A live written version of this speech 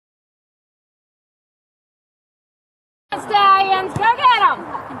Stallions, go get them!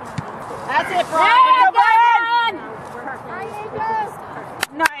 That's it, Brian. Go, Brian!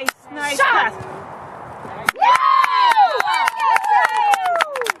 Nice, nice shot. pass.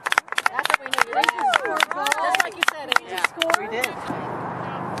 That's what we needed. Just like you said, Angie. Yeah, Score. we did.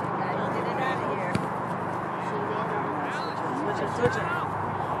 Switch it.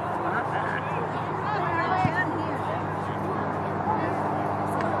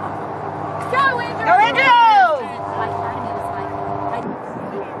 Go, Andrew! Go, Andrew!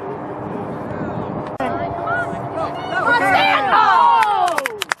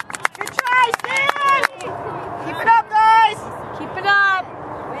 Good try, Stan! Keep it up, guys! Keep it up.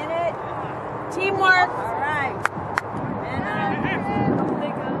 Win it. Teamwork. All right.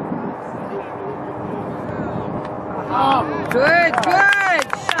 Oh, good, good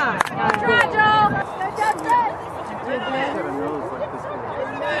shot. Good try, Joel.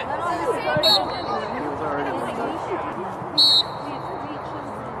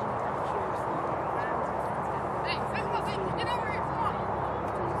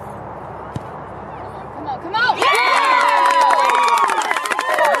 Come on. Yeah!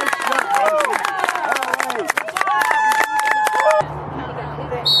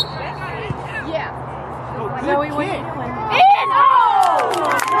 Yeah. So we went in. Oh!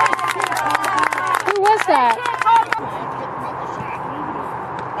 Who was that?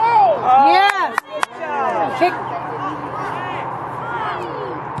 Oh! Yes. Kick.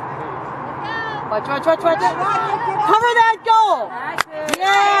 Watch. Cover that goal.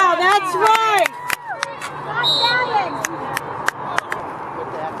 Yeah, that's right.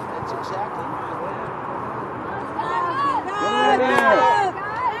 That's exactly.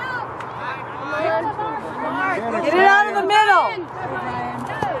 Get it out of the middle.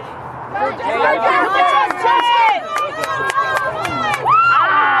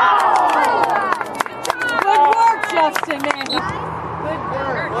 Good work, Justin, man. Good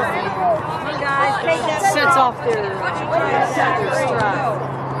work. Hey guys, take that. Sets off their stride.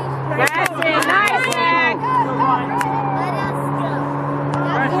 That's it. Nice, Nick.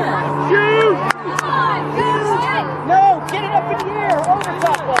 Shoot! No, get it up in the air. Over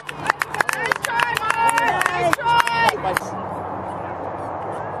top.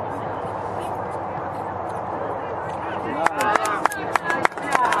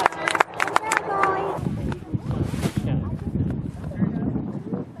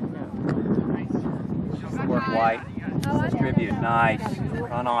 Work white. Distribute. Nice.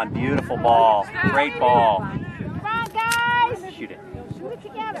 Run on. Beautiful ball. Great ball. Come on, guys. Shoot it. Shoot it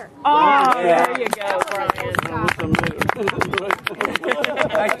together. Oh, there you go, Brian.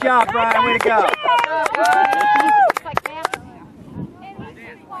 Nice job, Brian. Way to go.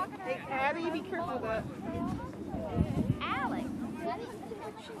 Hey, Abby, be careful of that. Alex.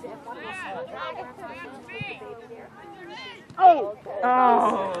 Oh!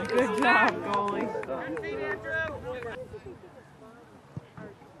 Oh, good job, goalie.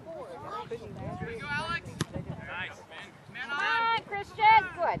 Come on, Christian.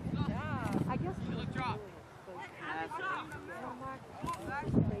 Good. I guess.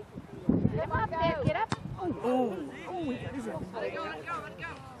 Get up there. Get up. Oh,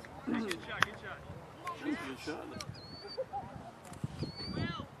 Good shot.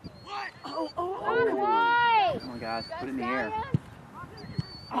 Come on, boy. Come on, guys. Put it in the air.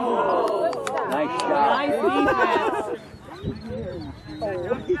 oh. Nice shot. Nice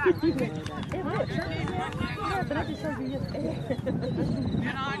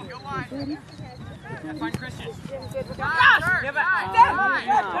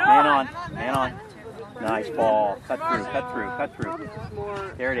Man on. Nice ball. Cut through.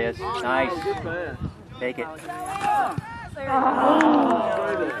 There it is. Nice. Take it.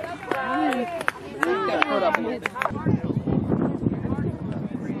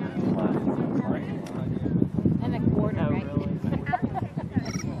 And a quarter, right?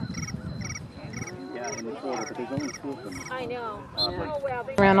 Yeah, in the quarter, but there's only 2 of them. I know.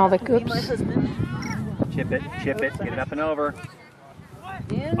 Around all the coops. Chip it. Get it up and over.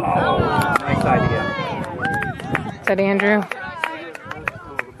 Oh, nice idea. Is that Andrew?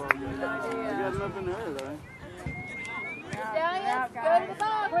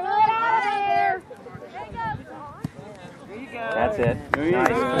 That's it.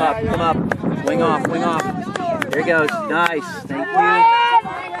 Nice. Come up. Wing off. There he goes. Nice. Thank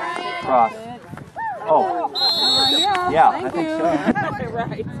you. Cross. Oh. Yeah, I think so.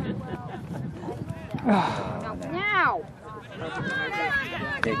 Right. Now.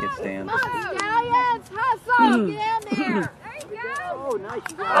 Take it, Stan. Stallions, hustle. Get in there. There you go. Oh,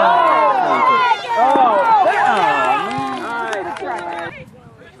 nice.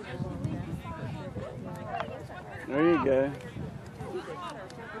 There you go.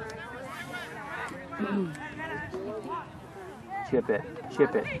 Chip it.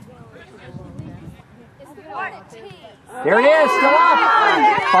 Chip it. There it is. Still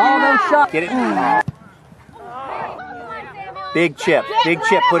up. Follow those shots. Get it. Big chip. Big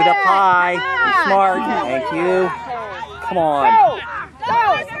chip. Put it up high. Be smart. Thank you. Come on.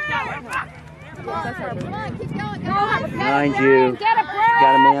 Behind you.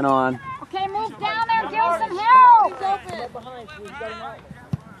 Got a man on. Okay, move down there. Give him some help.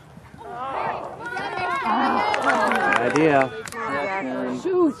 Good idea.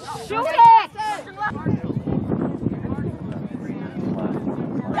 Shoot it.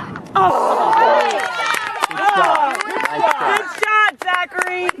 Good shot,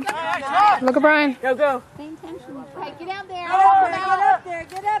 Zachary. Look at Brian. Go, go. Okay, get out there. Get up there.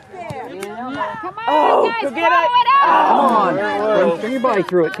 Get up there. Come on, Oh, guys. go Throw get it. it out. Come on. Bring your body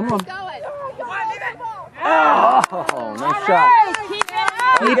through it. Come on. Oh, nice shot. Keep it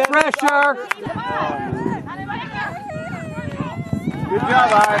up. Keep pressure. Good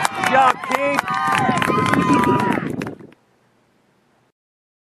job, Art. Good job, Keith.